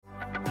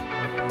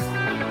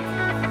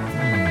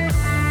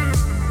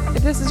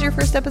If this is your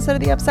first episode of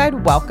The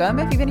Upside, welcome.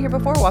 If you've been here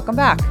before, welcome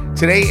back.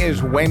 Today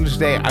is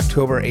Wednesday,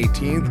 October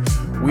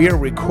 18th. We are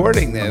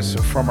recording this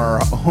from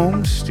our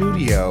home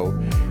studio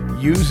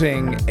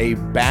using a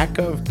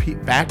backup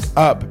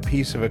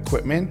piece of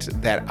equipment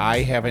that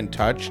I haven't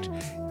touched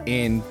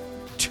in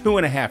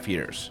 2.5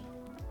 years.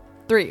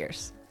 3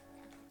 years.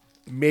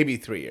 Maybe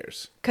 3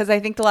 years. Because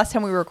I think the last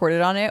time we recorded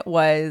on it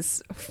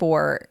was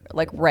for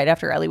like right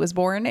after Ellie was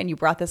born, and you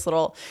brought this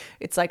little,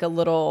 it's like a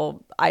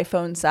little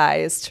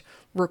iPhone-sized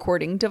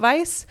recording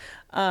device.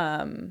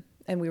 And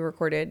we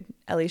recorded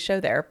Ellie's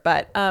show there.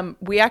 But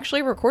we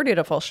actually recorded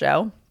a full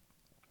show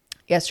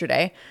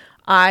yesterday.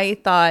 I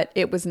thought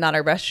it was not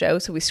our best show,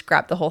 so we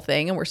scrapped the whole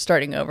thing and we're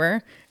starting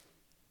over.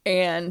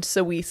 And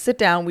so we sit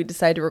down, we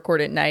decide to record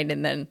at night,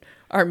 and then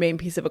our main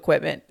piece of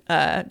equipment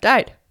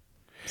died.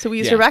 So we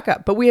used a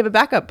backup, but we have a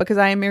backup because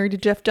I am married to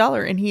Jeff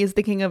Dollar and he is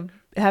thinking of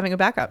having a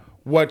backup.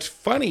 What's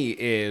funny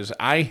is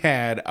I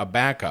had a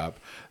backup.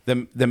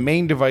 The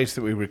main device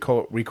that we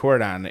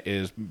record on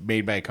is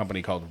made by a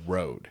company called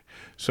Rode.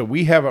 So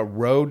we have a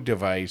Rode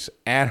device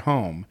at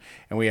home,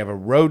 and we have a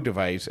Rode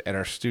device at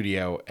our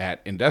studio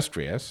at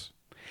Industrious.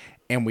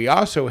 And we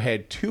also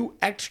had 2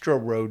 extra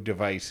Rode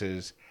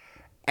devices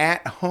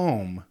at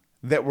home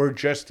that were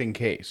just in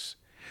case.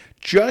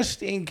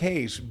 Just in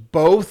case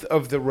both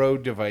of the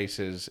Rode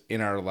devices in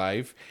our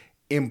life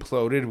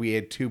imploded, we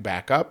had 2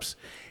 backups.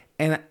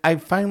 And I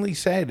finally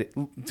said,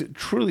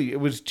 truly, it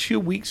was 2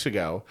 weeks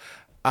ago,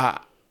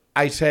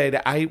 I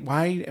said,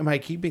 why am I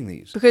keeping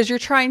these? Because you're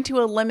trying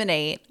to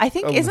eliminate, I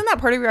think, isn't that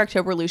part of your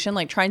Octoberlution?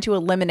 Like trying to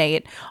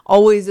eliminate,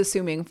 always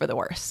assuming for the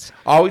worst.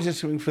 Always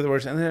assuming for the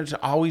worst. And then it's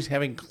always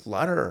having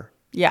clutter.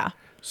 Yeah.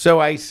 So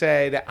I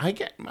said, I'm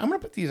going to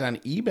put these on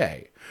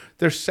eBay.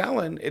 They're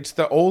selling. It's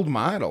the old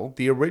model,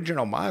 the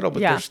original model, but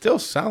they're still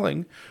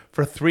selling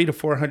for $300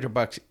 to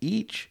 $400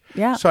 each.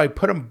 Yeah. So I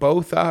put them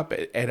both up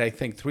at I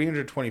think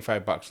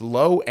 $325,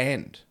 low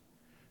end.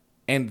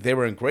 And they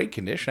were in great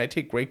condition. I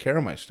take great care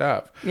of my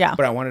stuff. Yeah.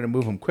 But I wanted to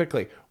move them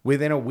quickly.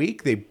 Within a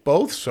week, they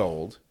both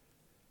sold.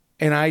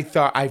 And I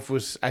thought, I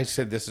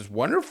said, this is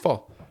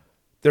wonderful.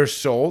 They're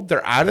sold.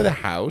 They're out of the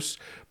house.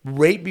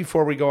 Right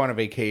before we go on a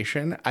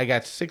vacation, I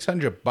got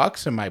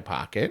 $600 in my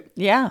pocket.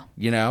 Yeah.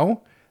 You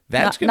know,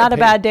 that's not a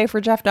bad day for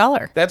Jeff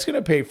Dollar. That's going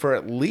to pay for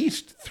at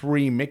least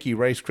 3 Mickey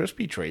Rice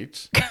Krispie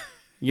treats,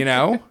 you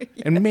know,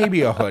 and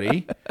maybe a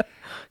hoodie.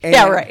 And,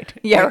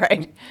 yeah,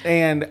 right.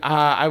 And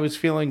I was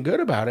feeling good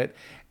about it.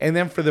 And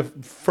then for the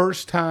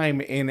first time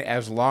in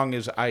as long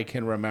as I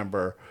can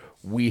remember,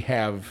 we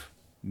have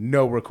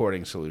no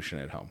recording solution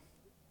at home.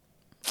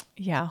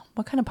 Yeah.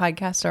 What kind of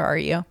podcaster are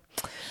you?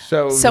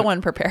 So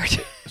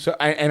unprepared.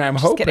 I'm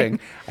hoping kidding.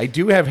 I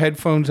do have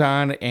headphones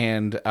on,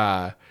 and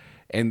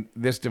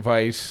this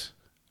device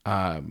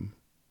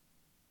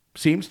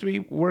seems to be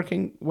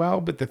working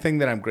well. But the thing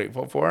that I'm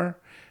grateful for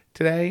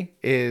today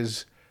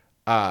is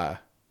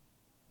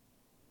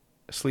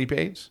sleep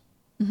aids.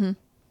 Mm-hmm.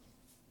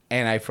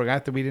 And I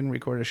forgot that we didn't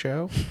record a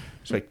show,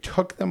 so I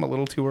took them a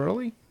little too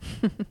early.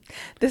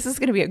 This is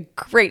going to be a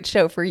great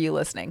show for you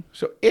listening.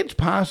 So it's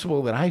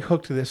possible that I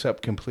hooked this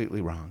up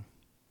completely wrong.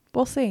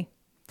 We'll see.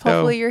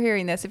 Hopefully you're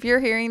hearing this. If you're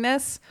hearing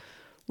this,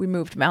 we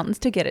moved mountains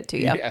to get it to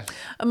you. Yes.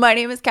 My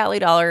name is Callie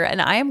Dollar,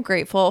 and I am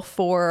grateful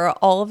for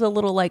all of the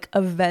little like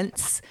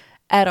events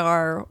at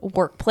our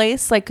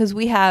workplace. Like, because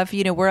we have,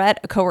 we're at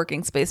a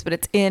co-working space, but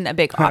it's in a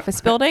big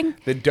office building.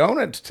 The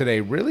donuts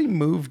today really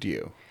moved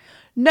you.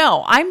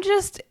 No,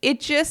 it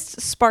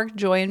just sparked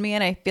joy in me,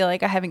 and I feel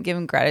like I haven't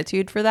given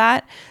gratitude for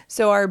that.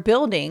 So our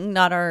building,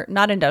 not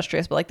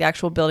Industrious, but like the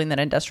actual building that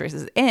Industrious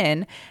is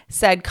in,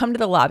 said, come to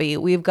the lobby.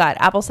 We've got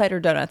apple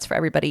cider donuts for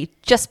everybody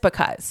just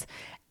because.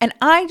 And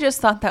I just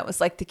thought that was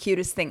like the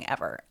cutest thing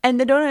ever. And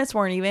the donuts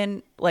weren't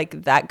even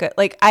like that good.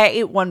 Like I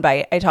ate one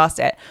bite, I tossed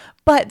it.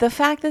 But the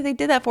fact that they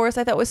did that for us,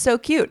 I thought was so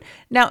cute.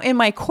 Now in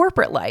my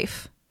corporate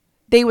life,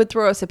 they would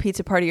throw us a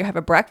pizza party or have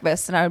a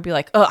breakfast, and I would be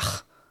like,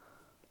 ugh.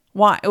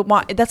 Why?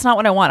 That's not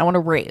what I want. I want to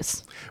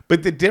raise.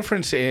 But the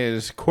difference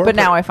is corporate.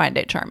 But now I find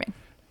it charming.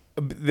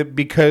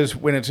 Because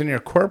when it's in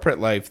your corporate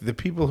life, the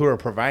people who are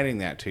providing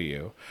that to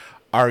you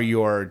are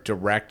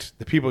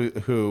the people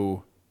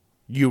who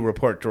you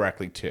report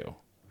directly to.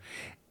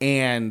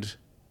 And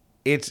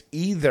it's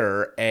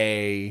either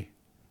a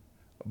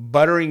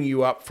buttering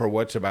you up for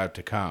what's about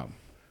to come.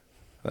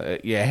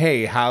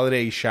 Hey,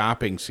 holiday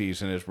shopping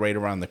season is right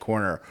around the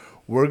corner.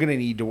 We're going to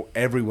need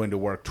everyone to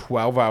work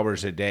 12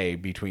 hours a day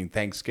between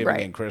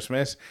Thanksgiving and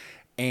Christmas.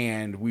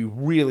 And we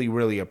really,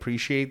 really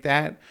appreciate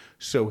that.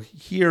 So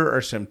here are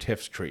some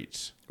Tiff's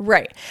treats.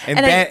 Right.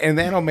 And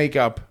that'll make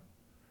up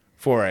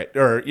for it.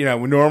 Or,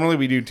 normally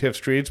we do Tiff's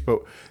treats,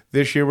 but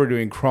this year we're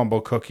doing crumble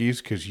cookies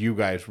because you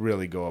guys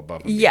really go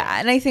above and beyond. Yeah.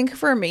 And I think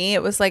for me,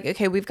 it was like,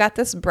 okay, we've got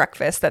this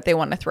breakfast that they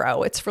want to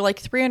throw. It's for like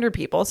 300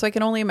 people. So I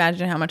can only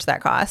imagine how much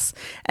that costs.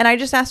 And I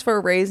just asked for a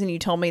raise, and you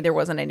told me there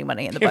wasn't any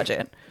money in the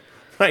budget.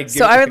 Right.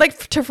 So I would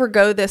like to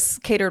forgo this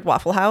catered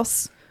Waffle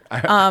House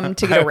to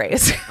get a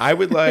raise. I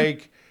would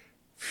like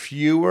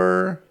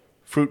fewer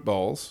fruit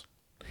bowls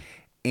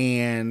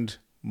and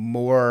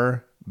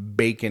more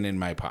bacon in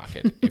my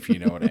pocket, if you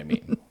know what I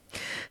mean.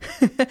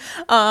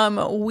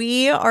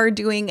 We are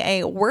doing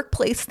a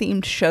workplace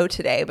themed show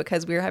today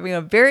because we are having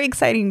a very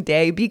exciting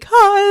day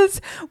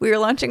because we are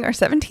launching our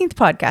 17th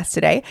podcast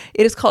today.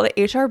 It is called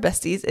HR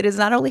Besties. It is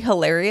not only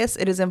hilarious,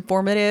 it is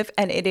informative,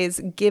 and it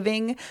is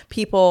giving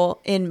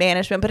people in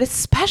management, but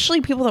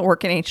especially people that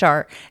work in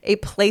HR, a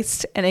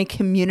place and a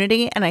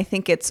community. And I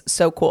think it's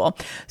so cool.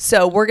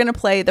 So we're going to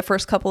play the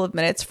first couple of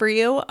minutes for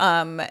you.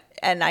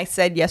 And I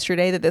said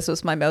yesterday that this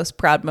was my most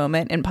proud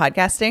moment in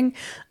podcasting.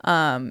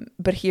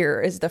 But here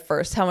is the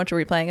first. How much are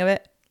we playing of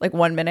it? Like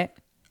 1 minute?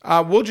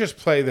 We'll just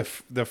play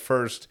the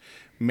first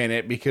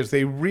minute because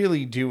they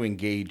really do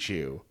engage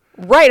you.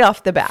 Right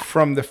off the bat.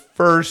 From the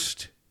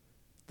first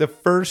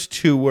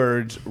 2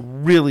 words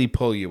really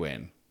pull you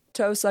in.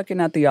 Toe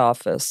sucking at the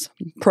office.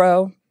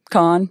 Pro,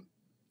 con.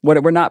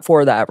 We're not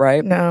for that,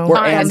 right? No.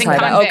 We're anti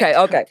that.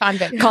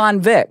 Okay.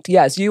 Convict.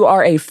 Yes, you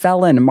are a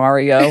felon,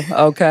 Mario.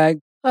 Okay.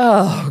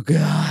 Oh,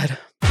 God.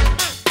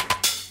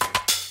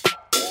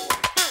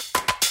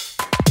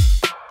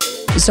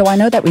 So I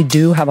know that we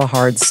do have a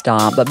hard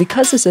stop, but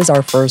because this is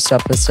our first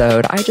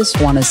episode, I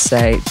just want to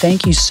say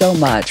thank you so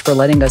much for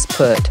letting us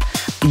put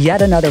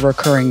yet another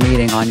recurring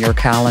meeting on your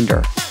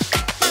calendar.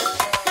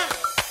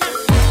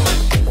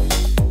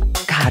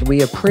 God,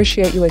 we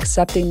appreciate you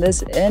accepting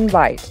this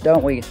invite,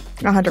 don't we?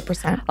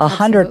 100%.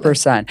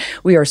 100%.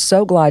 We are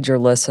so glad you're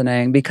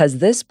listening because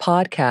this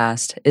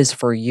podcast is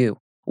for you.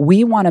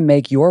 We want to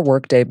make your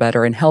workday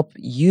better and help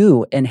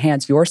you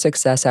enhance your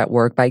success at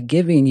work by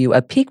giving you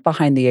a peek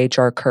behind the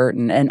HR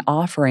curtain and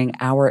offering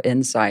our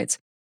insights.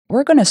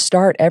 We're going to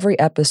start every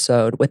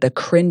episode with a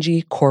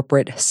cringy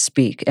corporate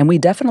speak, and we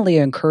definitely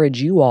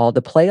encourage you all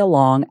to play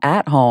along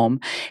at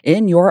home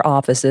in your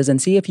offices and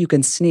see if you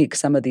can sneak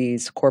some of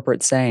these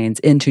corporate sayings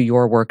into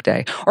your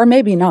workday. Or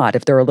maybe not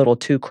if they're a little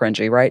too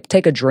cringy, right?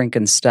 Take a drink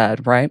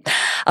instead, right?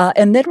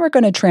 And then we're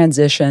going to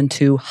transition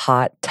to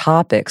hot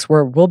topics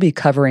where we'll be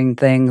covering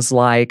things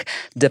like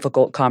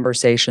difficult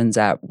conversations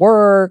at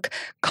work,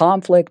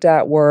 conflict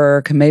at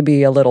work,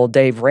 maybe a little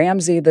Dave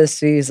Ramsey this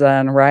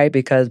season, right?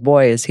 Because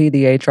boy, is he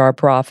the HR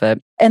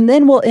prophet. And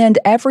then we'll end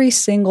every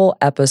single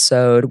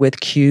episode with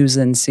Q's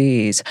and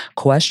C's,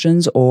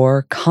 questions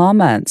or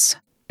comments.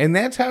 And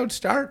that's how it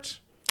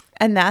starts.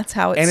 And that's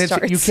how it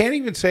starts. You can't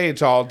even say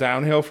it's all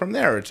downhill from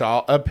there. It's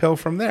all uphill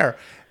from there.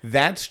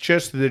 That's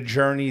just the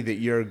journey that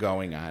you're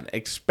going on.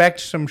 Expect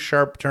some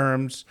sharp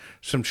turns,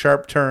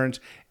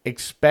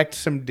 expect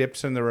some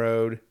dips in the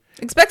road.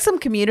 Expect some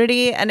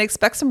community and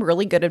expect some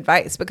really good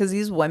advice because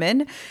these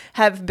women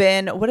have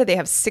been, what do they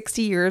have,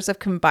 60 years of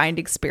combined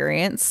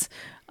experience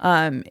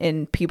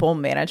in people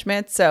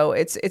management. So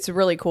it's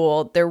really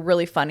cool. They're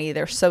really funny.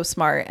 They're so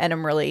smart. And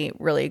I'm really,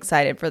 really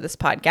excited for this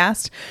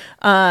podcast.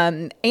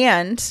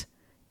 And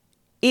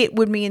it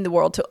would mean the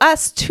world to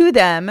us, to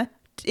them,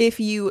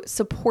 if you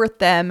support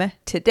them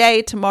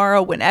today,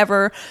 tomorrow,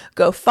 whenever.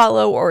 Go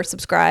follow or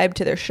subscribe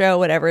to their show,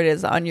 whatever it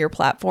is on your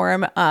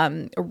platform.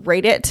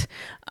 Rate it.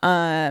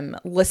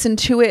 Listen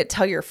to it.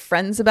 Tell your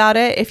friends about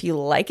it if you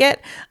like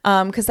it,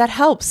 because that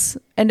helps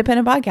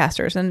independent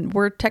podcasters, and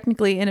we're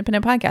technically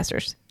independent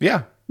podcasters.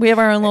 Yeah, we have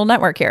our own little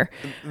network here.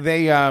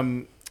 They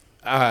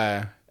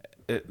the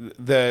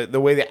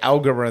way the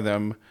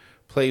algorithm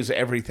plays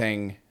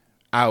everything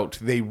out,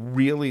 they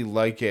really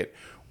like it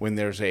when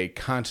there's a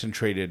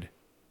concentrated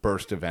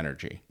burst of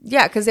energy.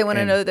 Yeah, because they want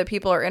to know that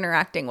people are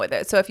interacting with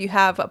it. So if you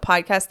have a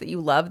podcast that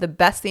you love, the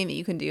best thing that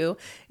you can do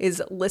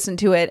is listen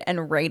to it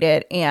and rate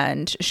it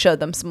and show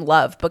them some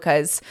love,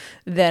 because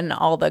then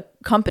all the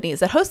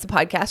companies that host the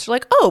podcast are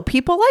like, oh,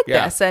 people like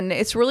this. And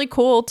it's really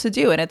cool to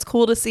do. And it's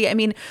cool to see. I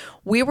mean,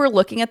 we were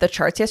looking at the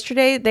charts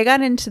yesterday. They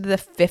got into the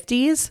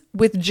 50s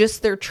with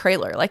just their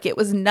trailer. Like, it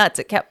was nuts.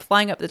 It kept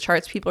flying up the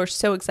charts. People are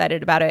so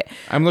excited about it.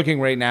 I'm looking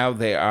right now.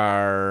 They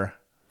are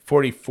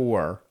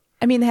 44.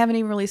 I mean, they haven't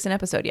even released an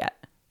episode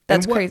yet.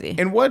 That's crazy.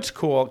 And what's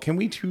cool, can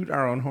we toot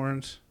our own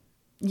horns?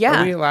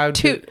 Yeah. Are we allowed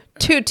to?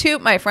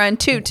 Toot, my friend.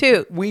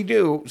 Toot. We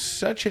do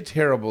such a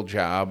terrible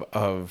job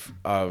of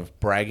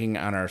bragging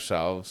on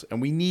ourselves, and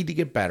we need to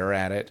get better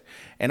at it.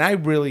 And I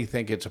really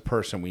think it's a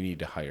person we need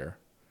to hire.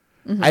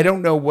 Mm-hmm. I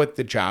don't know what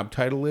the job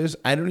title is.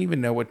 I don't even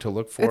know what to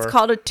look for. It's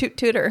called a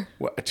tutor.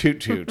 Well, a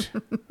toot.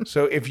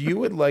 So if you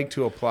would like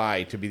to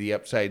apply to be the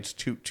Upside's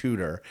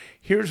tutor,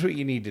 here's what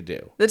you need to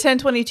do. The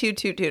 1022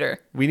 tutor.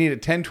 We need a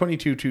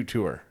 1022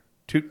 tutor.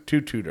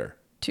 Tutor.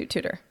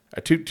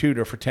 A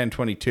tutor for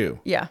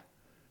 1022. Yeah.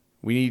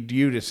 We need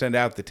you to send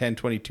out the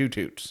 1022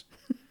 toots.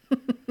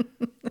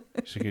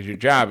 Because your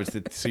job is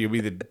so you'll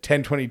be the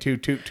 1022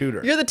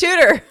 tutor. You're the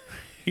tutor.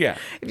 Yeah.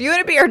 If you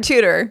want to be our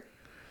tutor.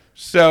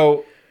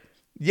 So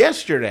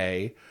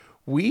yesterday,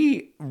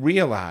 we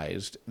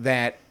realized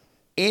that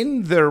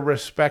in their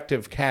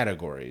respective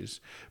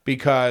categories,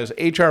 because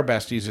HR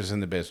Besties is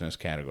in the business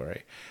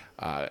category,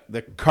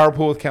 the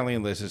Carpool with Kelly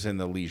and Liz is in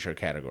the leisure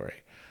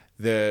category.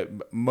 The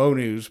Mo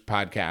News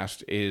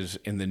podcast is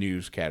in the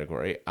news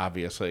category,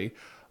 obviously.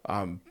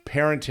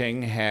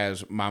 Parenting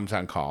has Moms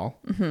on Call.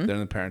 Mm-hmm. They're in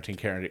the parenting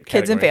category.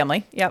 Kids and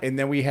family. Yep. And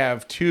then we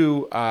have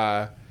two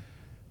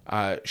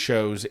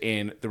shows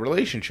in the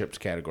relationships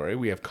category.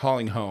 We have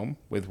Calling Home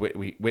with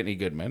Whitney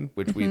Goodman,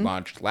 which we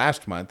launched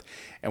last month,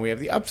 and we have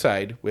The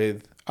Upside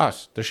with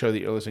Us, the show that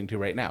you're listening to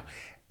right now.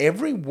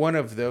 Every one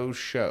of those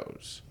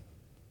shows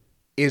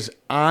is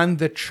on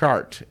the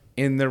chart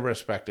in their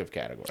respective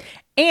category.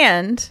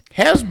 And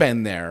has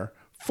been there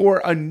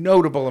for a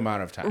notable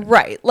amount of time.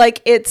 right.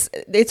 Like it's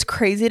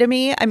crazy to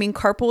me. I mean,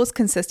 Carpool is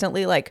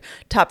consistently like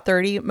top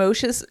 30.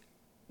 Moshe is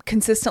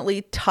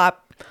consistently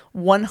top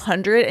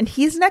 100, and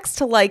he's next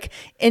to like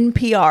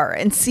NPR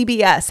and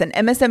CBS and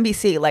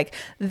MSNBC. Like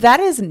that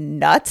is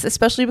nuts,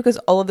 especially because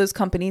all of those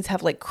companies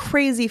have like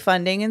crazy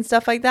funding and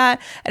stuff like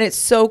that. And it's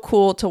so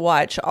cool to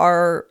watch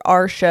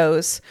our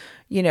shows,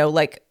 you know,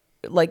 like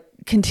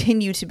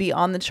continue to be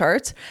on the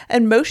charts.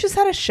 And Moshe's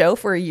had a show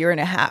for a year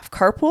and a half.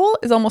 Carpool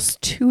is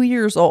almost 2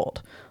 years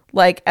old.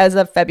 Like as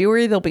of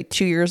February, they'll be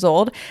 2 years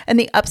old. And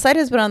The Upside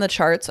has been on the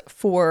charts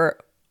for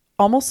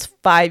almost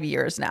 5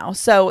 years now.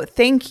 So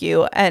thank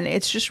you. And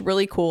it's just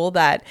really cool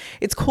that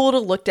it's cool to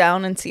look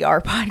down and see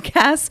our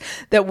podcast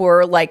that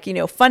we're like, you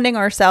know, funding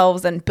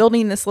ourselves and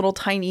building this little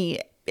tiny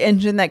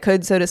engine that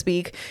could, so to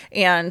speak.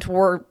 And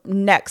we're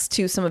next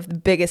to some of the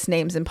biggest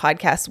names in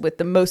podcasts with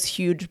the most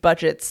huge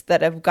budgets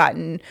that have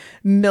gotten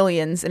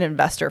millions in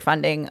investor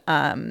funding.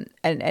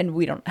 And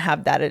we don't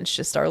have that. It's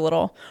just our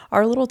little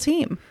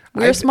team.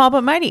 We're small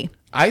but mighty.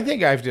 I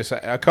think I've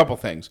decided a couple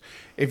things.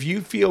 If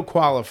you feel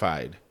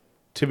qualified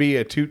to be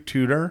a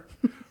tutor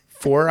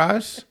for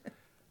us,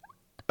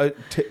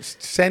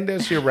 send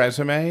us your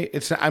resume.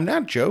 I'm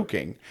not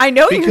joking. I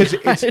know because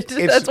you're not.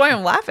 That's why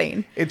I'm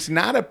laughing. It's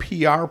not a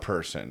PR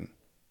person,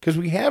 because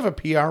we have a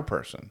PR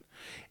person.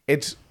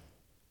 It's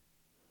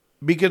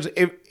because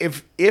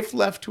if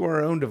left to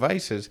our own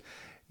devices,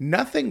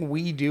 nothing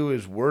we do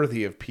is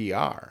worthy of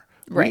PR.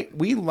 Right.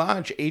 We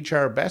launch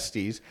HR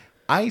Besties.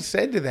 I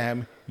said to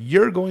them,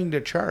 "You're going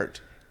to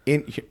chart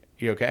in."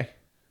 You okay?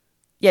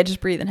 Yeah,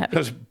 just breathing heavy. That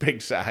was a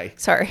big sigh.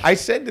 Sorry. I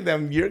said to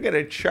them, you're going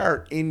to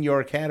chart in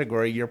your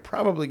category. You're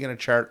probably going to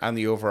chart on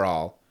the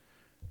overall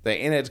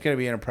thing, and it's going to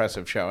be an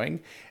impressive showing.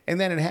 And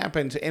then it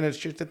happens, and it's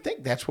just a thing.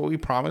 That's what we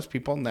promise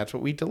people, and that's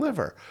what we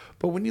deliver.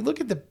 But when you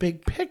look at the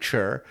big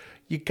picture,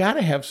 you got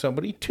to have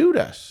somebody toot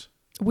us.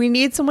 We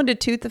need someone to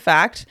toot the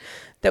fact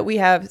that we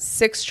have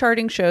 6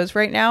 charting shows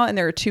right now, and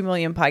there are 2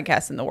 million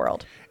podcasts in the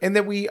world. And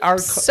that we are I'm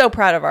so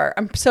proud of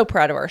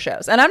our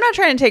shows. And I'm not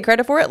trying to take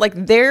credit for it. Like,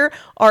 there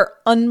are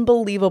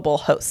unbelievable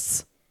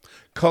hosts.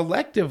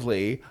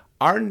 Collectively,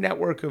 our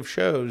network of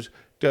shows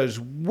does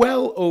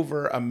well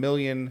over 1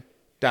 million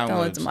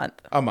downloads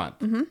a month.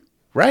 Mm-hmm.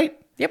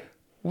 Right? Yep.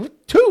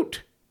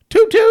 Toot.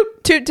 Toot,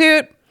 toot. Toot,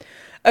 toot.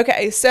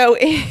 Okay, so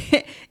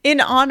in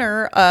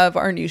honor of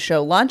our new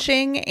show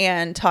launching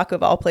and talk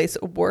of all place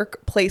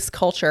workplace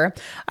culture,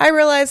 I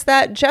realized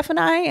that Jeff and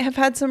I have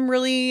had some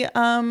really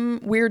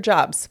weird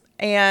jobs,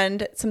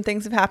 and some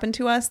things have happened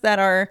to us that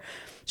are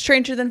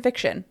stranger than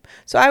fiction.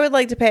 So I would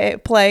like to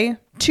play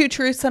 2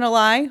 Truths and a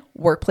Lie,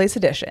 Workplace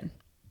Edition.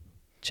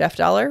 Jeff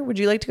Dollar, would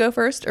you like to go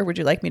first, or would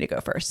you like me to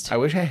go first? I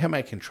wish I had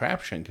my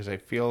contraption, because I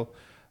feel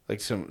like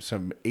some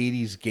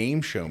 80s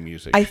game show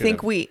music. I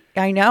think we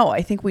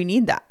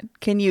need that.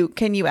 Can you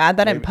add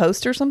that in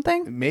post or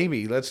something?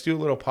 Maybe. Let's do a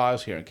little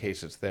pause here in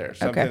case it's there.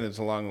 Something that's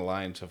along the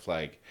lines of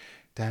like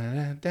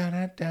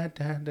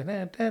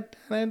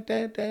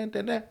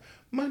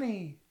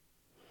money.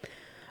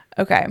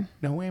 Okay.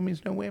 No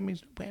whammies, no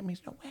whammies, no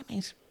whammies, no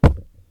whammies.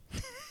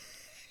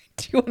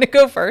 Do you want to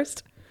go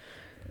first?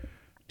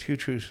 2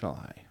 Truths and a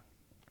Lie.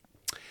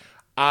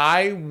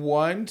 I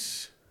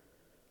once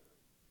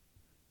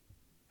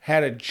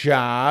had a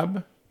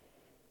job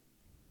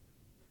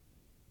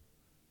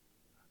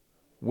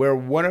where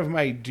one of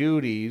my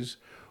duties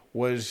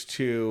was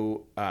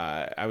to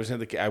I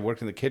worked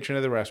in the kitchen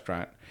of the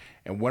restaurant,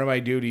 and one of my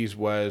duties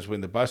was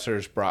when the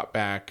bussers brought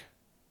back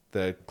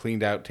the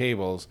cleaned out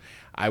tables,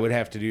 I would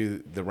have to do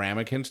the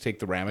ramekins, take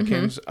the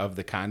ramekins of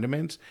the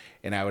condiments,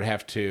 and I would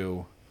have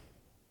to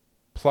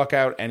pluck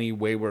out any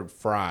wayward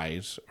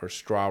fries or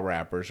straw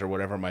wrappers or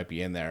whatever might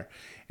be in there,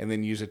 and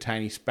then use a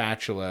tiny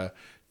spatula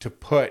to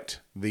put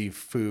the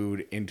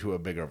food into a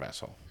bigger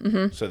vessel.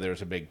 Mm-hmm. So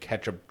there's a big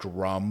ketchup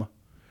drum,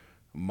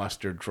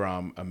 mustard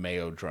drum, a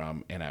mayo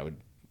drum, and I would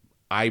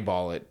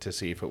eyeball it to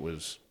see if it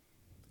was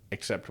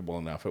acceptable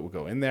enough. It would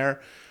go in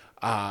there.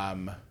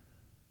 I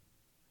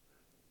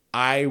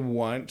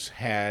once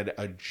had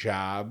a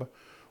job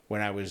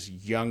when I was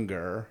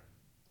younger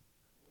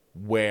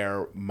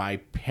where my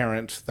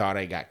parents thought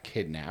I got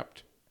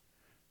kidnapped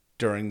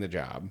during the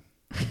job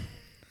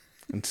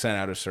and sent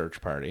out a search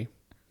party.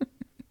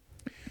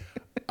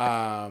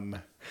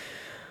 And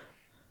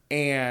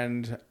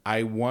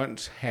I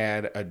once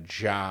had a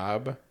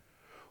job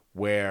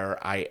where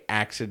I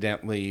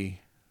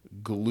accidentally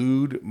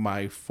glued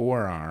my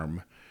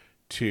forearm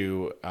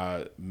to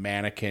a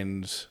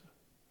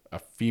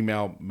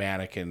female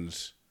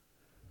mannequin's,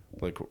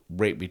 like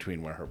right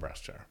between where her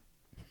breasts are.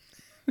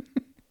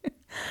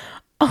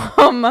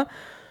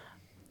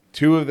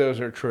 2 of those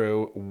are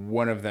true.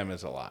 1 of them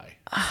is a lie.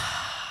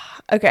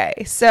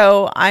 Okay,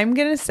 so I'm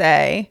going to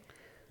say...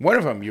 One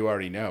of them you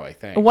already know, I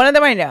think. One of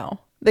them I know.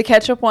 The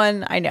ketchup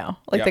one I know.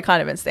 Like Yep. the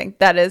condiments thing.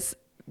 That is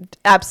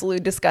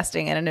absolutely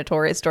disgusting and a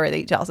notorious story that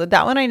you tell. So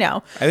that one I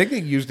know. I think they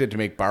used it to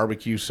make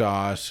barbecue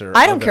sauce or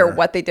I don't care other-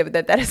 what they did with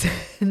it. That is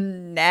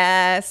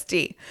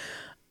nasty.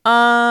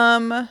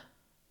 I'm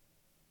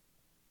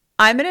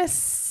gonna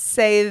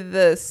say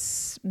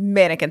this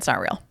mannequin's not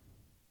real.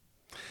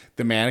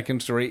 The mannequin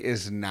story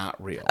is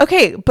not real.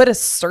 Okay, but a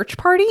search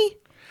party?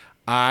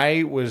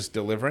 I was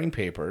delivering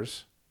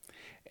papers,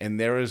 and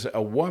there was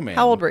a woman.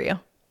 How old were you?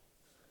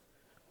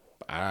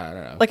 I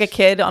don't know. Like a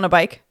kid on a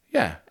bike?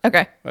 Yeah.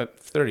 Okay. About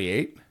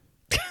 38,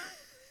 I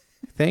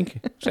think.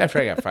 It's after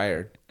I got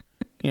fired.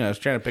 I was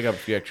trying to pick up a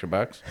few extra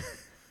bucks.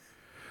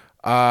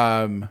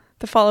 The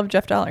fall of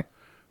Jeff Dollar.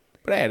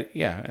 But I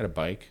had a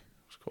bike.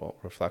 It was cool.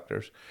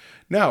 Reflectors.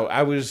 No,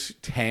 I was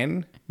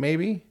 10,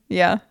 maybe.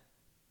 Yeah.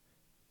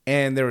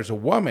 And there was a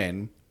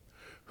woman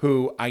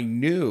who I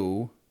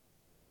knew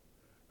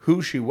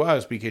who she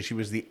was because she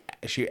was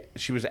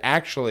she was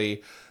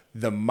actually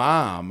the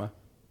mom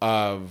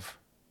of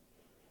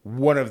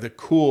one of the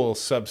cool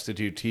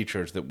substitute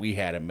teachers that we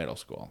had in middle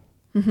school.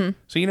 Mm-hmm.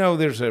 So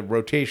there's a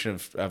rotation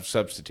of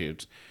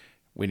substitutes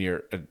when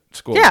you're at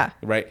school. Yeah,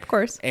 right? of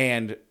course.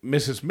 And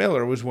Mrs.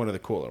 Miller was one of the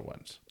cooler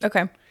ones.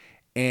 Okay.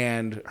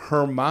 And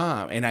her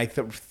mom, and I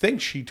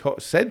think she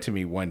said to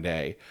me one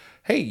day,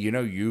 "Hey, you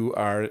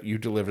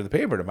deliver the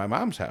paper to my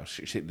mom's house.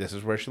 This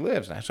is where she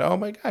lives." And I said, "Oh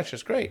my gosh,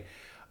 that's great."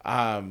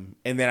 And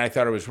then I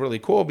thought it was really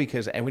cool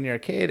because when you're a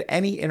kid,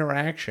 any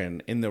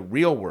interaction in the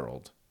real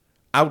world,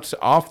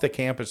 off the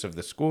campus of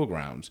the school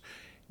grounds,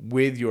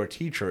 with your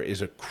teacher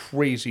is a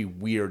crazy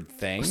weird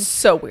thing.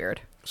 So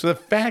weird. So the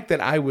fact that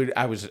I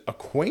was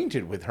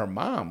acquainted with her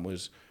mom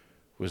was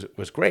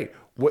great.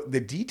 What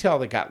the detail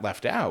that got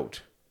left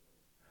out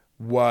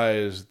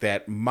was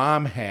that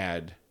mom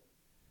had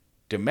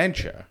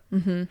dementia,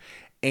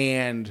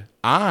 and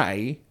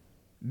I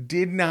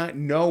did not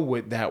know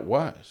what that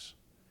was.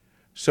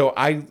 So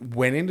I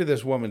went into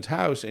this woman's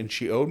house, and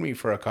she owed me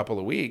for a couple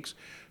of weeks.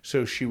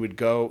 So she would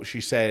go. She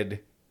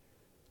said,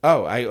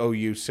 "Oh, I owe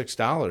you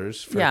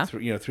 $6 for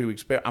 3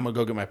 weeks. I'm gonna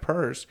go get my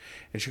purse."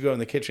 And she'd go in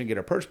the kitchen and get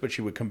her purse, but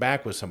she would come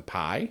back with some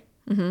pie.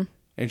 Mm-hmm.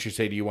 And she'd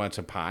say, "Do you want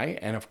some pie?"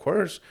 And of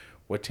course,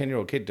 what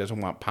 10-year-old kid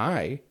doesn't want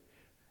pie?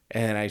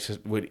 And I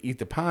would eat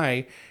the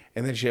pie,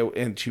 and then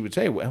she would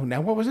say, "Well,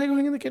 now what was I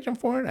going in the kitchen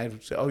for?" And I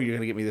would say, "Oh, you're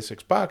going to get me the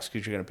 $6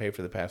 because you're going to pay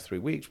for the past 3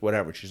 weeks,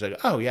 whatever." She's like,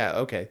 "Oh yeah,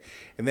 okay."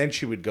 And then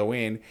she would go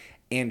in,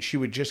 and she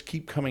would just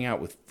keep coming out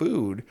with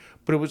food,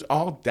 but it was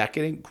all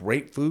decadent,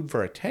 great food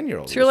for a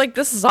 10-year-old. So you're like,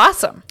 this is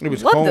awesome. It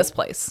was Love this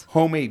place.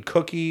 Homemade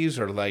cookies,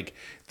 or like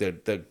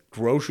the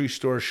grocery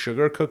store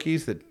sugar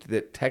cookies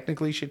that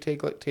technically should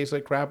taste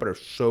like crap, but are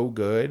so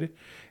good.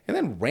 And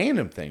then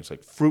random things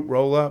like fruit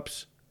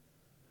roll-ups,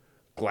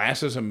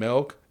 glasses of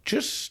milk,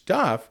 just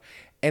stuff.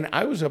 And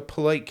I was a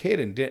polite kid,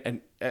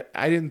 and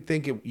I didn't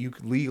think you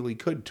legally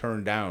could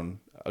turn down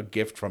a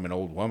gift from an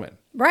old woman.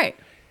 Right.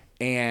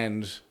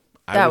 And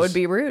That would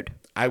be rude.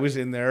 I was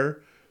in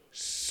there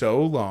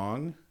so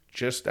long,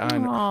 just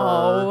on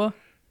Aw. her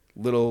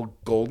little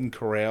golden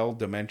corral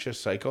dementia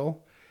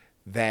cycle,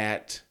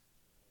 that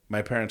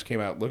my parents came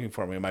out looking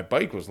for me. And my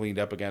bike was leaned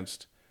up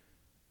against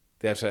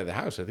the outside of the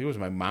house. I think it was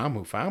my mom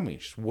who found me.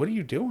 She's, "What are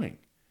you doing?"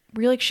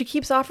 We're like, she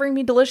keeps offering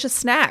me delicious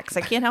snacks.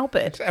 I can't help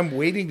it. I'm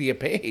waiting to get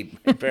paid.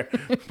 My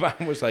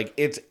mom was like,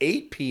 "It's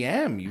 8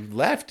 p.m. You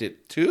left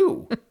at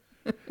 2.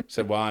 I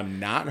said, "Well, I'm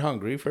not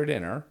hungry for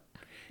dinner."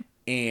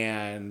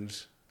 And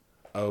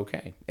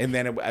okay. And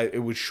then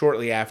it was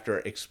shortly after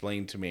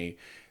explained to me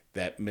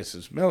that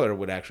Mrs. Miller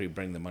would actually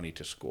bring the money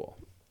to school.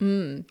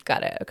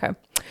 Got it. Okay.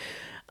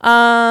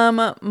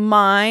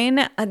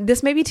 Mine,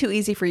 this may be too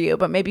easy for you,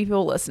 but maybe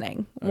people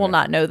listening will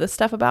not know this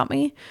stuff about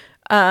me.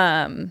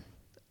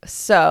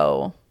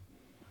 So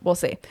we'll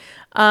see.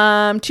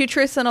 2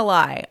 truths and a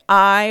lie.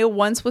 I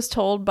once was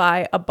told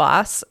by a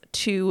boss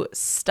to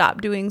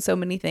stop doing so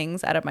many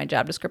things out of my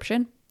job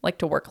description, like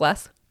to work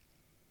less.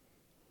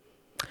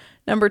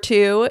 Number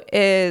 2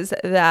 is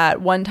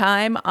that one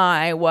time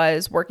I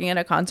was working at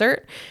a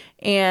concert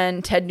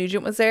and Ted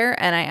Nugent was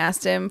there, and I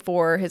asked him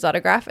for his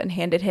autograph and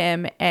handed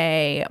him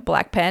a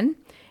black pen.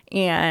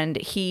 And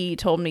he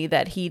told me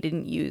that he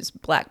didn't use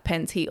black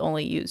pens. He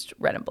only used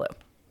red and blue.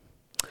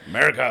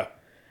 America.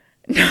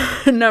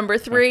 Number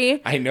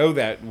 3. I know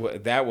that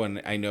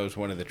one I know is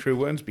one of the true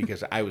ones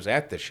because I was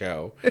at the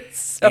show. It's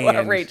so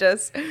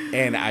outrageous.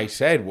 And I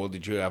said, "Well,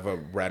 did you have a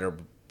red or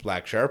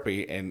black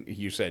Sharpie?" And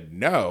you said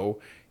no.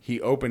 He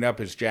opened up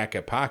his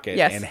jacket pocket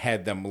and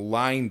had them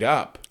lined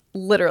up.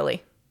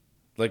 Literally.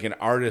 Like an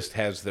artist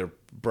has their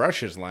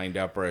brushes lined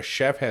up, or a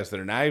chef has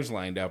their knives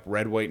lined up,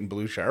 red, white, and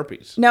blue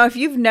Sharpies. Now, if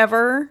you've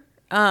never,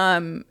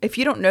 if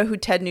you don't know who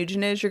Ted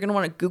Nugent is, you're going to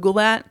want to Google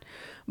that,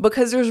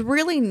 because there's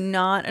really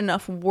not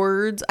enough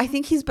words. I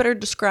think he's better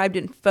described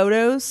in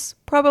photos,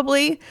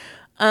 probably.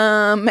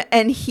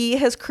 And he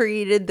has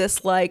created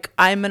this, like,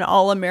 I'm an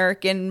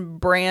all-American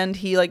brand.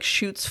 He like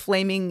shoots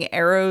flaming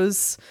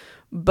arrows,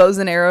 bows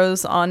and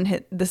arrows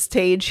on the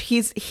stage.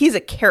 He's a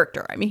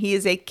character. I mean, he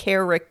is a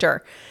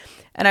character.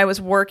 and I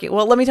was working.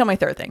 Well, let me tell my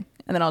third thing,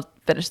 and then I'll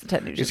finish the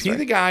Ted Nugent Is he story.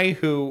 the guy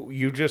who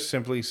you just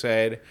simply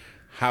said,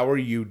 "How are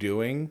you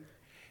doing?"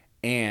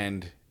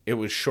 And it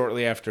was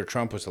shortly after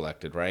Trump was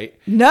elected, right?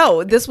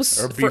 No, this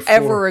was Or before.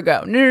 forever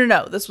ago.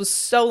 No. This was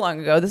so long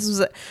ago.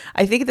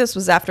 I think this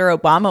was after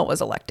Obama was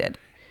elected.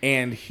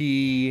 And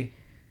he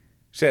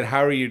said,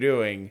 "How are you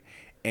doing?"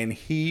 And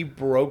he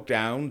broke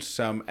down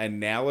some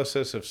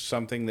analysis of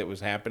something that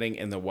was happening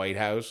in the White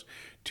House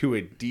to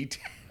a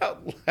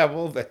detailed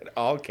level that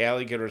all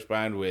Callie could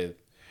respond with,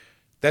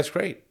 "That's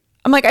great."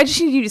 I'm like, I just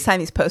need you to sign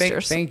these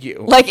posters. Thank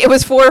you. Like, it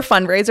was for a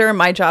fundraiser, and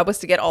my job was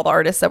to get all the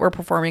artists that were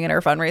performing in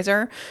our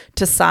fundraiser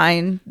to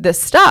sign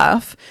this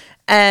stuff.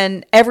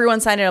 And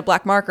everyone signed in a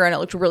black marker, and it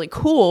looked really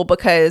cool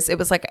because it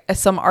was like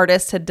some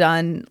artist had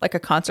done like a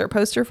concert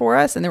poster for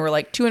us, and there were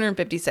like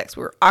 256.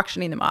 We were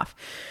auctioning them off.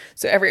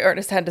 So every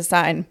artist had to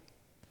sign.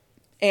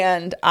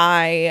 And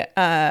I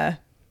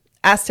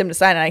asked him to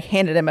sign, and I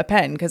handed him a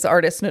pen because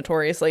artists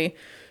notoriously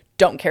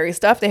don't carry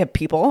stuff. They have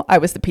people. I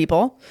was the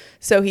people.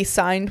 So he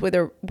signed with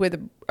a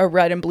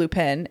red and blue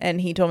pen,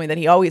 and he told me that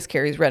he always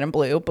carries red and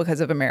blue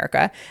because of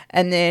America.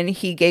 And then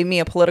he gave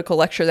me a political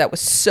lecture that was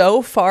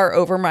so far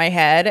over my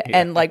head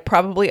and like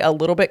probably a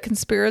little bit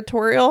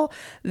conspiratorial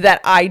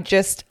that I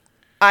just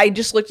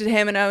looked at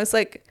him and I was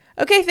like,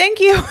 okay, thank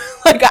you.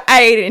 Like,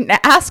 I didn't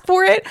ask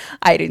for it.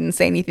 I didn't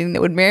say anything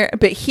that would merit,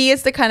 but he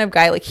is the kind of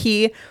guy, like,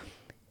 he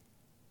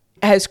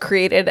has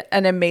created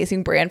an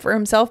amazing brand for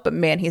himself, but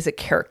man, he's a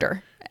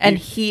character. And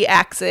he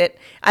acts it.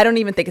 I don't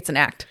even think it's an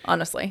act,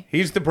 honestly.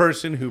 He's the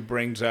person who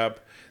brings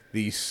up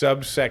the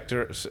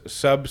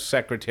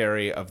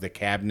subsecretary of the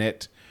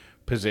cabinet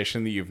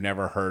position that you've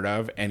never heard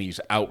of, and he's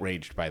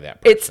outraged by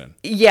that person.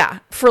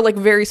 For like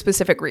very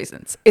specific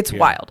reasons. It's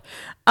wild.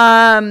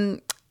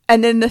 And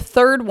then the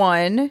third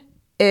one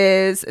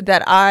is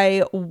that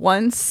I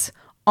once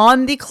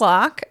on the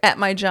clock at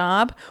my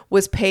job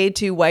was paid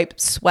to wipe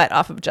sweat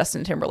off of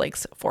Justin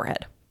Timberlake's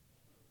forehead.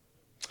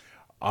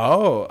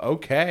 Oh,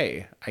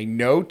 okay. I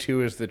know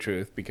 2 is the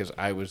truth because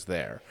I was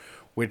there,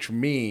 which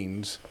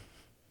means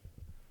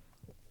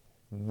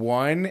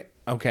 1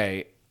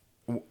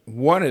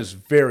 is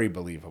very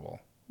believable.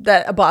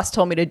 That a boss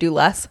told me to do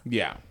less.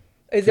 Yeah.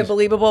 Is it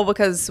believable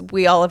because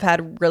we all have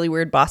had really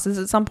weird bosses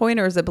at some point,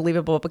 or is it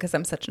believable because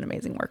I'm such an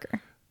amazing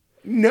worker?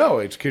 No,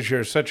 it's because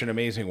you're such an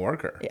amazing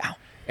worker. Yeah.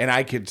 And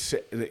I could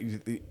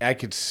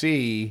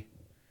see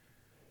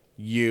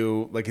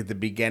you, like at the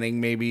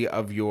beginning maybe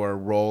of your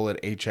role at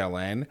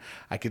HLN,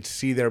 I could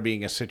see there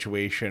being a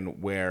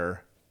situation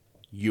where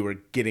you were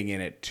getting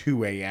in at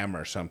 2 a.m.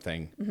 or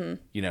something,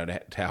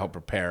 to help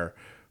prepare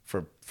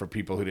for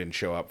people who didn't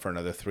show up for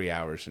another 3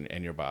 hours,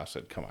 and your boss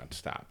said, "Come on,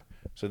 stop."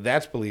 So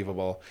that's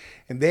believable.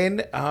 And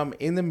then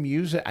in the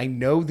music, I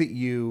know that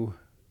you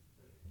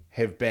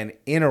have been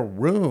in a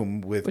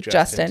room with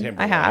Justin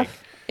Timberlake. I have.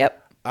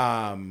 Yep.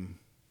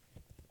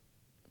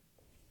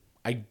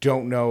 I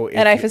don't know if...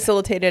 And I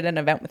facilitated an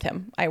event with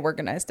him. I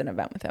organized an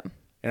event with him.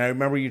 And I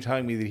remember you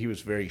telling me that he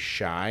was very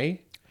shy.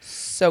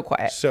 So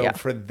quiet. So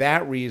for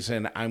that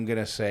reason, I'm going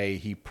to say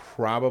he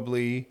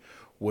probably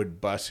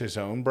would bust his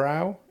own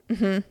brow.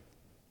 Mm-hmm.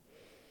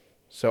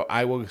 So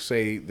I will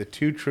say the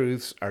 2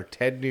 truths are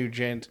Ted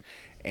Nugent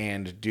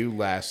and do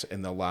less,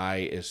 and the lie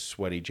is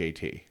Sweaty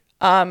JT.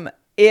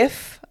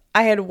 If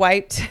I had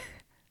wiped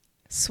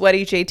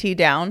Sweaty JT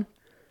down,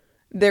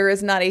 there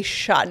is not a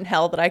shot in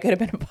hell that I could have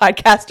been a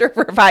podcaster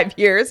for 5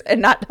 years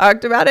and not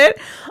talked about it.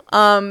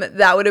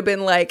 That would have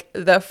been like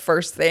the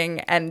first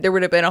thing, and there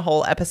would have been a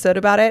whole episode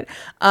about it.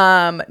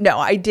 No,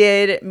 I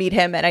did meet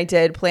him, and I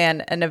did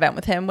plan an event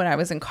with him when I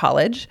was in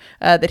college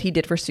that he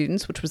did for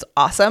students, which was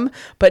awesome.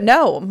 But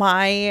no,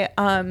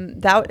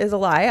 that is a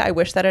lie. I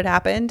wish that had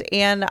happened.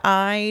 And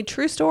I,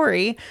 true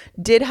story,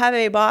 did have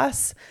a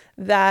boss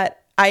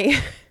that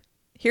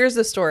here's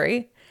the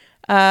story.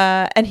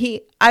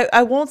 And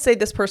I won't say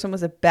this person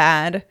was a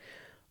bad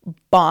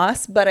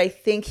boss, but I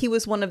think he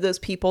was one of those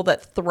people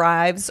that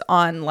thrives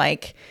on,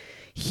 like,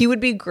 he would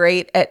be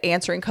great at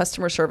answering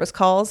customer service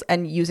calls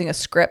and using a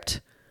script,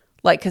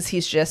 like, because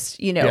he's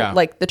just,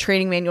 like the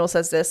training manual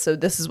says this, so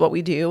this is what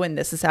we do and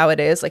this is how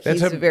it is. Like,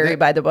 he's very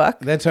by the book.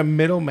 That's a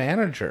middle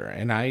manager,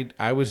 and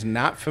I was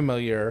not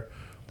familiar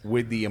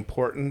with the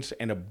importance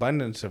and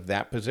abundance of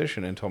that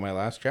position until my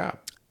last job.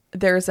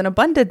 There's an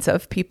abundance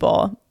of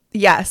people.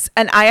 Yes.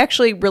 And I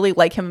actually really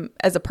like him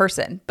as a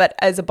person. But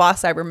as a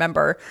boss, I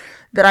remember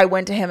that I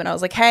went to him and I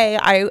was like, hey,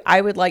 I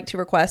would like to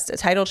request a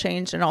title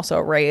change and also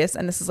a raise.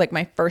 And this is like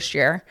my first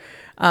year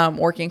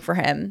working for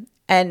him.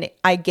 And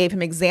I gave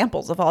him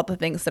examples of all the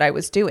things that I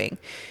was doing.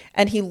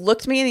 And he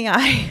looked me in the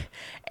eye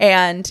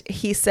and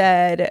he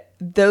said,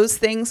 those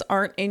things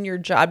aren't in your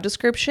job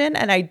description.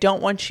 And I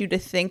don't want you to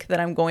think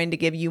that I'm going to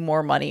give you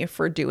more money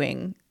for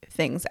doing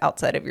things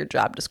outside of your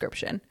job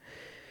description.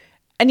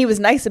 And he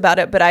was nice about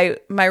it,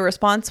 but my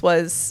response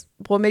was,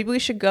 well, maybe we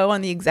should go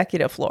on the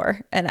executive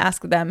floor and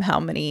ask them how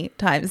many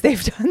times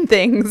they've done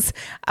things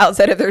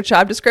outside of their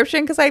job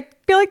description, because I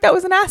feel like that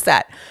was an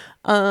asset.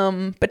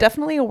 But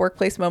definitely a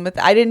workplace moment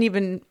that I didn't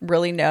even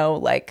really know,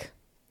 like,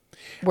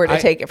 where to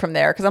take it from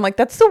there. Because I'm like,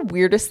 that's the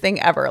weirdest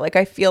thing ever. Like,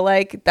 I feel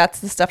like that's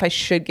the stuff I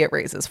should get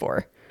raises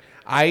for.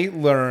 I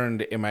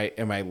learned in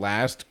my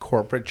last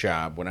corporate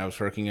job when I was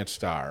working at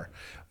Star,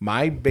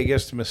 my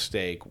biggest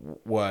mistake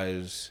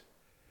was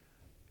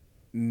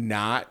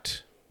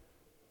not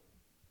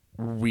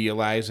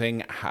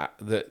realizing how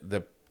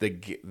the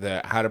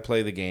how to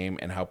play the game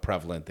and how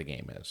prevalent the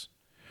game is.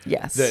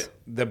 Yes.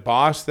 The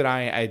boss that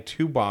I had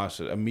two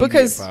bosses, immediate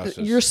because bosses.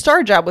 your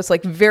Star job was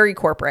like very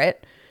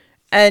corporate,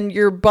 and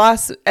your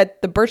boss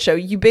at the Burt Show,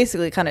 you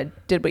basically kind of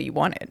did what you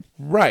wanted.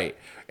 Right.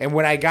 And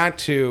when I got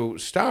to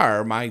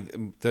Star,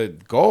 the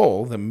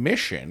goal, the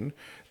mission,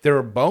 there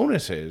were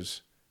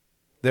bonuses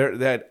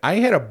that I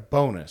had a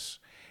bonus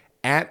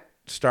at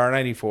Star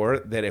 94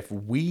 that if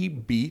we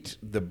beat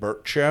the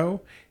Burt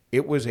Show,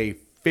 it was a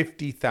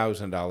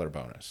 $50,000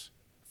 bonus.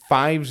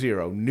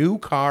 50 new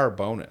car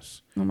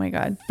bonus. Oh my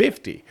God.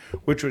 50,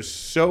 which was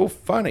so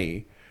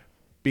funny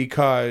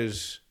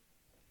because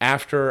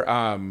after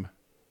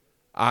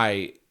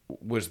I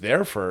was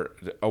there for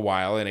a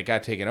while and it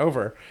got taken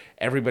over,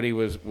 everybody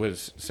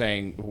was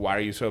saying, "Why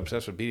are you so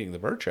obsessed with beating the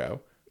Burt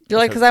Show?" You're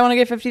like, because I want to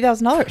get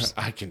 $50,000.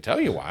 I can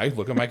tell you why.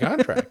 Look at my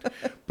contract.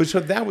 But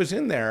so that was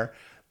in there,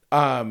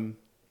 and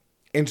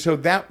so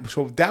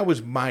that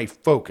was my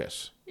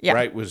focus. Yeah.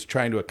 Right, was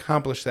trying to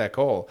accomplish that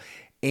goal,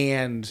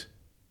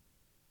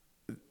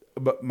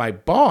 but my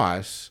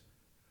boss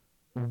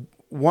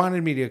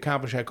wanted me to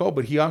accomplish that goal,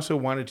 but he also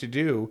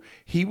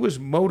he was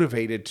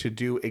motivated to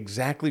do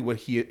exactly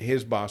what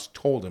his boss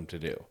told him to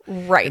do.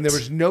 Right. And there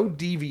was no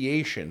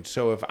deviation.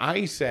 So if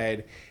I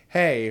said,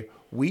 hey,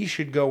 we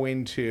should go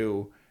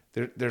into,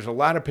 there's a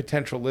lot of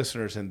potential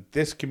listeners in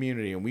this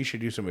community and we should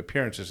do some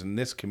appearances in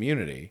this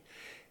community.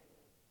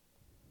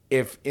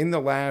 If in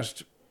the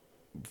last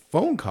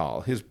phone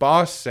call, his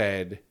boss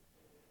said,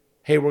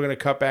 hey, we're going to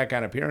cut back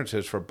on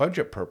appearances for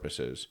budget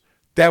purposes,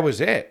 that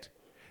was it.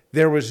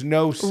 There was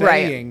no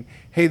saying,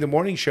 hey, the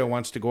morning show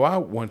wants to go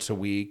out once a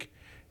week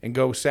and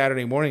go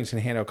Saturday mornings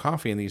and hand out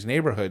coffee in these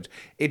neighborhoods.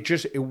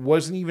 It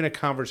wasn't even a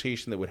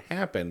conversation that would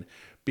happen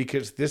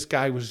because this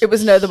guy was... It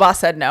was no, the boss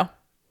said no.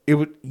 It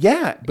would,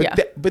 yeah,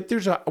 but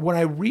there's what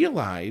I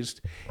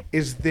realized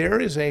is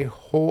there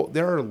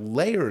are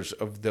layers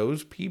of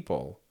those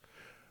people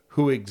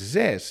who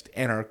exist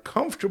and are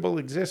comfortable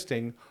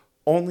existing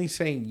only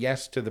saying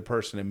yes to the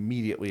person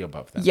immediately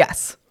above them.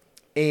 Yes.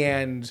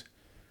 And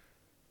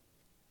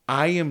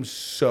I am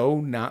so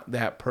not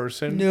that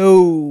person.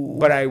 No.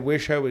 But I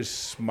wish I was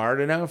smart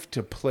enough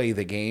to play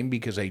the game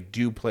because I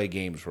do play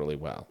games really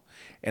well.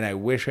 And I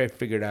wish I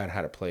figured out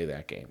how to play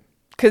that game.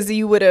 Because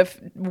you would have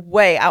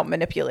way out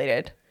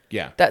manipulated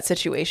that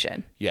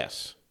situation.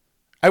 Yes.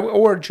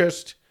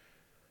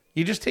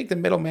 You just take the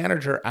middle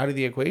manager out of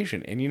the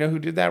equation. And you know who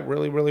did that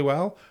really, really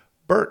well?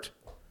 Burt.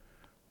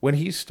 When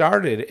he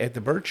started at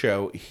the Burt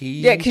Show,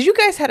 Yeah, because you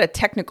guys had a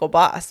technical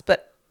boss,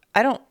 but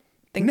I don't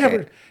think...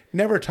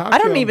 Never talked to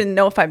him. I don't even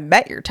know if I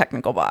met your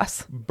technical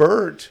boss.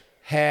 Burt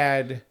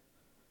had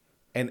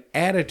an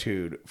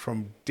attitude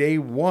from day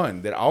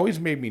one that always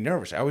made me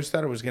nervous. I always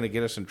thought it was going to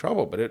get us in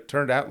trouble, but it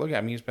turned out, look,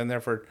 I mean, he's been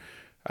there for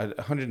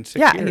 106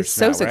 years. Yeah, he's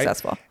so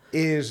successful.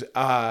 He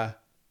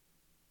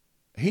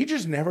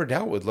just never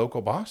dealt with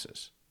local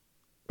bosses.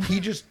 He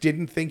just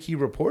didn't think he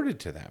reported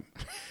to them.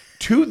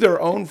 To their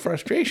own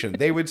frustration.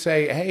 They would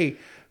say, hey,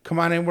 come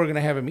on in, we're going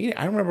to have a meeting.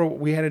 I remember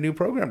we had a new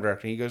program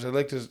director. He goes, I'd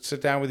like to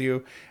sit down with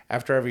you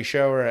after every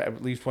show or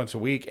at least once a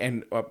week.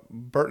 And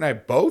Burt and I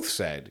both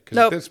said, because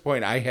at this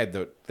point I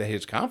had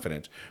his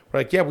confidence. We're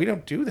like, yeah, we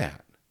don't do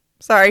that.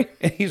 Sorry.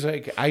 And he's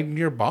like, I'm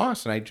your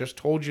boss, and I just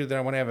told you that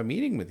I want to have a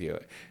meeting with you.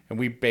 And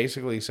we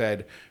basically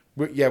said,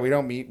 yeah, we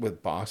don't meet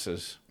with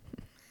bosses.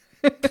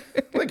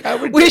 Like, how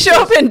ridiculous. We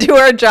show up and do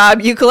our job.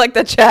 You collect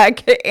the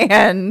check,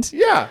 and...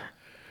 Yeah.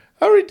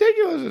 How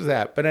ridiculous is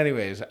that? But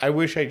anyways, I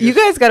wish I just... You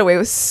guys got away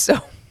with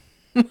so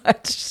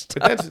much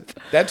stuff. But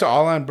that's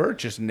all on Burt.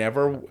 Just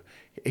never...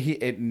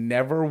 It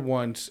never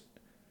once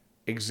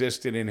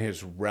existed in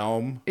his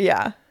realm...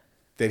 Yeah.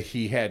 ...that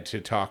he had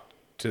to talk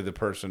to the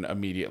person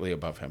immediately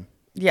above him.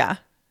 Yeah.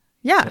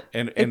 Yeah.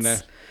 And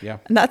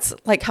that's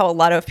like how a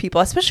lot of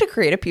people, especially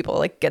creative people,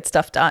 like get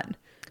stuff done.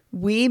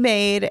 We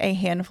made a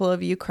handful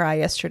of you cry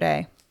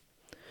yesterday.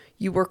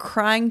 You were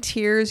crying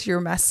tears.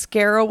 Your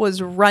mascara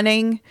was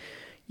running.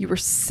 You were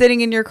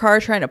sitting in your car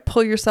trying to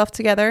pull yourself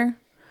together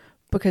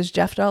because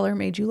Jeff Dollar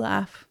made you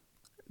laugh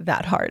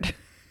that hard.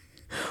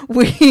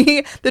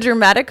 The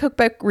dramatic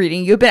cookbook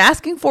reading, you've been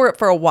asking for it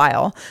for a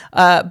while,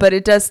 but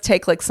it does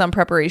take like some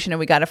preparation and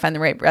we got to find the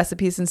right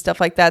recipes and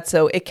stuff like that.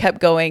 So it kept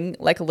going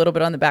like a little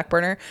bit on the back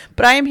burner,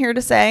 but I am here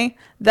to say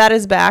that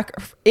is back.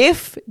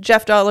 If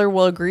Jeff Dollar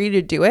will agree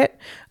to do it,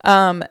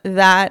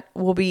 that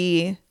will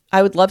be...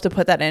 I would love to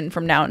put that in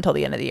from now until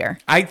the end of the year.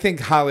 I think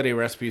holiday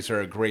recipes are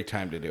a great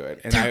time to do it.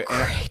 And They're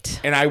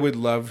great. And I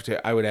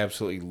would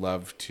absolutely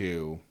love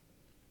to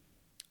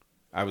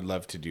I would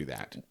love to do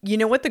that. You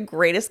know what the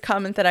greatest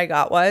comment that I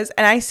got was,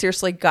 and I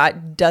seriously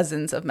got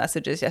dozens of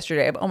messages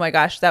yesterday of, oh my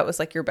gosh, that was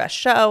like your best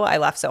show. I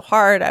laughed so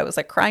hard. I was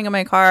like crying in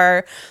my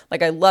car.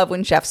 Like, I love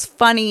when Jeff's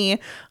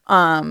funny.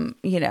 You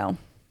know,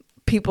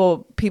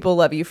 people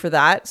love you for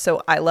that.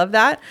 So I love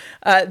that.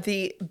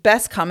 The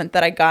best comment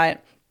that I got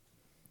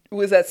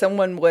was that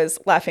someone was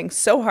laughing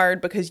so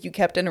hard because you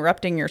kept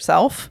interrupting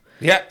yourself.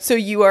 Yeah. So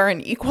you are an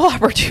equal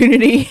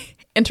opportunity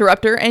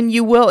interrupter, and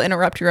you will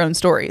interrupt your own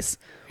stories.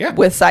 Yeah.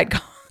 With side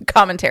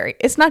commentary.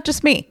 It's not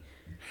just me.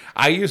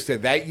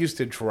 That used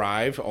to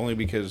drive, only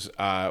because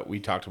we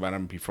talked about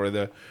him before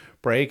the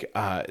break.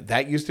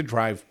 That used to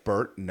drive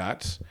Bert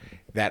nuts,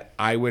 that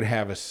I would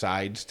have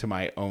asides to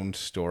my own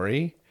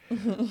story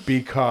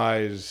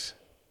because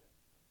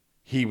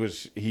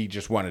he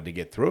just wanted to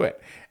get through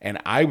it. And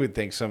I would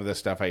think some of the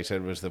stuff I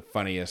said was the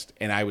funniest,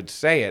 and I would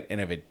say it,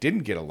 and if it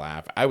didn't get a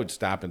laugh, I would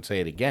stop and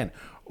say it again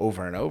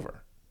over and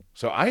over.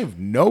 So I have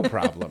no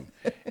problem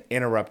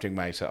interrupting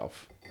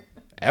myself.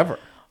 Ever.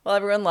 Well,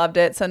 everyone loved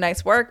it. So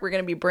nice work. We're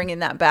going to be bringing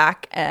that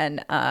back,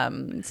 and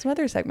some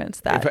other segments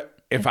that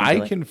if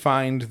I can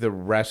find the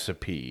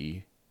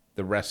recipes,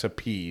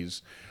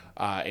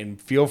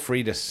 and feel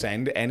free to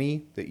send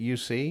any that you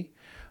see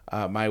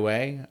my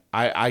way,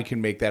 I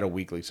can make that a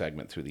weekly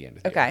segment through the end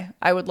of the year. Okay.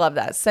 I would love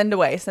that. Send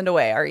away.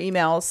 Our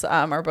emails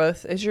are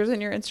both, is yours in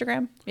your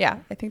Instagram? Yeah,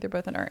 I think they're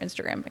both in our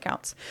Instagram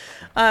accounts.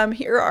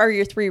 Here are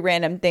your 3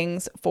 random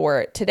things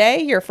for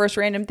today. Your first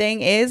random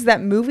thing is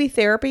that movie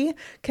therapy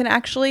can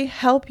actually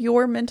help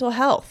your mental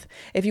health.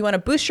 If you want to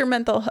boost your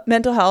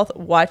mental health,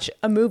 watch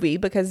a movie,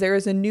 because there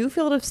is a new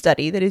field of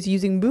study that is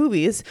using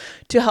movies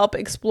to help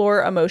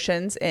explore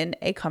emotions in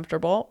a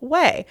comfortable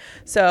way.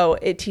 So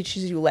it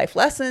teaches you life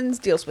lessons,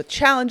 deals with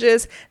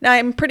challenges. Now,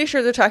 I'm pretty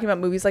sure they're talking about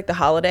movies like The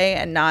Holiday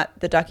and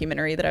not the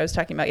documentary that I was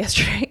talking about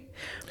yesterday.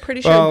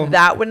 Pretty sure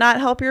that would not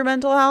help your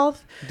mental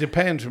health.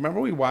 Depends. Remember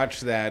we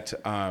watched that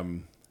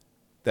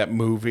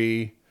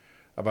movie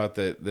about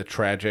the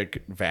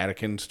tragic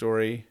Vatican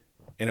story,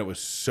 and it was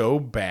so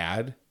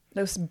bad.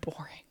 That was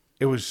boring.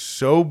 It was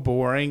so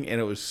boring,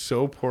 and it was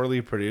so poorly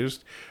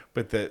produced,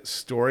 but the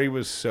story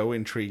was so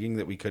intriguing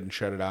that we couldn't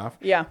shut it off.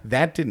 Yeah.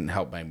 That didn't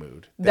help my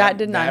mood. That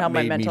did not help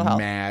my mental health.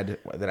 That made me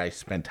mad that I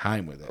spent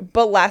time with it.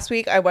 But last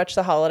week I watched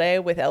The Holiday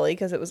with Ellie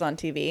because it was on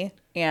TV,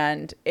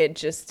 and it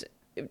just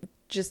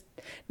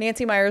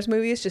Nancy Meyers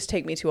movies just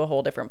take me to a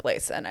whole different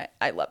place, and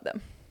I love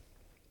them.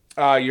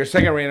 Your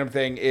second random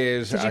thing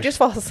is... Did you just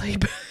fall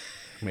asleep?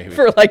 Maybe.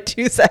 For like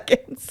 2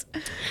 seconds.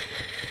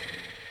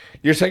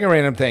 Your second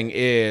random thing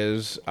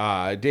is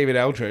David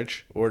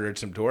Eldridge ordered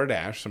some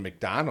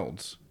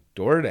McDonald's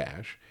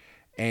DoorDash,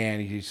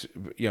 and he's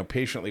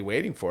patiently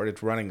waiting for it.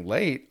 It's running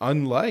late,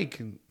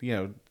 unlike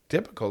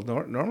typical.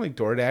 Normally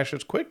DoorDash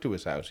is quick to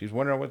his house. He's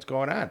wondering what's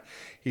going on.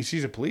 He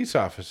sees a police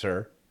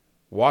officer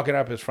walking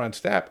up his front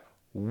step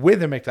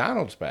with a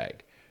McDonald's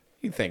bag.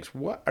 He thinks,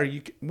 "What are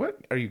you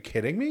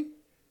kidding me?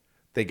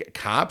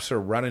 Cops are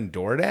running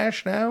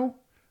DoorDash now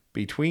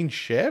between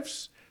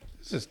shifts?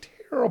 This is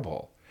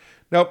terrible."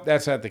 Nope,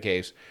 that's not the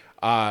case.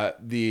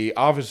 His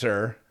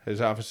officer,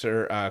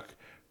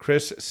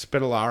 Chris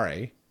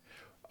Spitolari,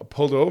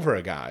 pulled over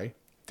a guy.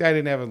 Guy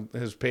didn't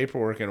have his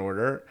paperwork in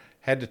order,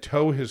 had to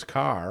tow his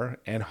car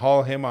and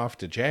haul him off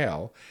to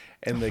jail.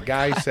 And the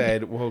guy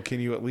said, "Well, can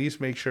you at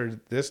least make sure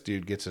this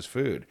dude gets his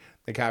food?"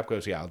 The cop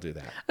goes, "Yeah, I'll do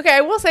that." Okay,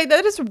 I will say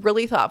that is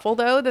really thoughtful,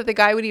 though, that the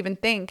guy would even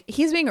think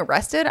he's being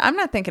arrested. I'm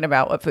not thinking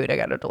about what food I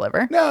got to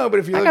deliver. No,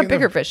 but if you I got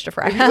bigger fish to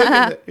fry.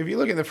 If you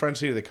look in the front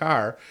seat of the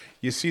car,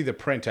 you see the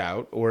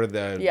printout or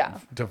the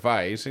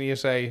device, and you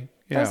say,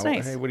 nice.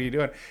 "Hey, what are you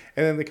doing?"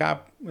 And then the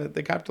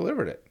cop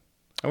delivered it.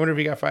 I wonder if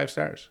he got 5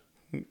 stars.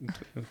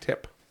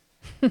 Tip.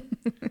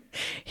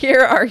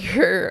 Here are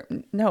your...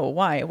 No,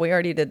 why? We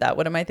already did that.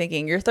 What am I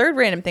thinking? Your third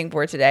random thing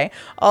for today,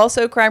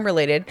 also crime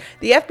related.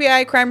 The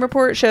FBI crime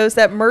report shows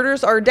that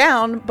murders are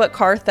down, but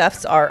car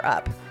thefts are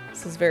up.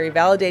 This is very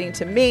validating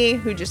to me,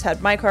 who just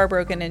had my car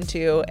broken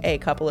into a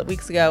couple of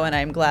weeks ago, and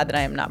I'm glad that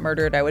I am not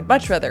murdered. I would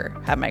much rather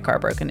have my car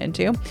broken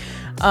into.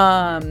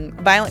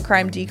 Violent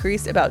crime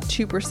decreased about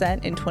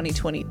 2% in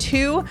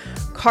 2022.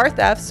 Car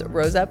thefts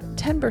rose up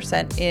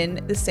 10%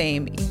 in the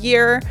same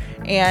year,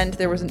 and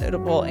there was a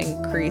notable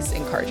increase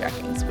in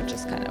carjackings, which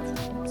is kind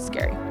of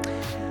scary.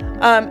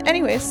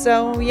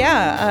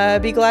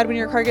 Be glad when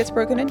your car gets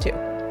broken into.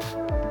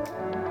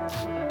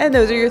 And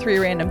those are your 3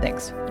 random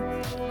things.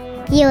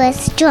 You are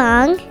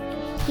strong,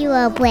 you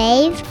are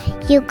brave,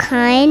 you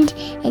kind,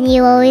 and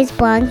you always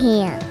belong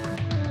here.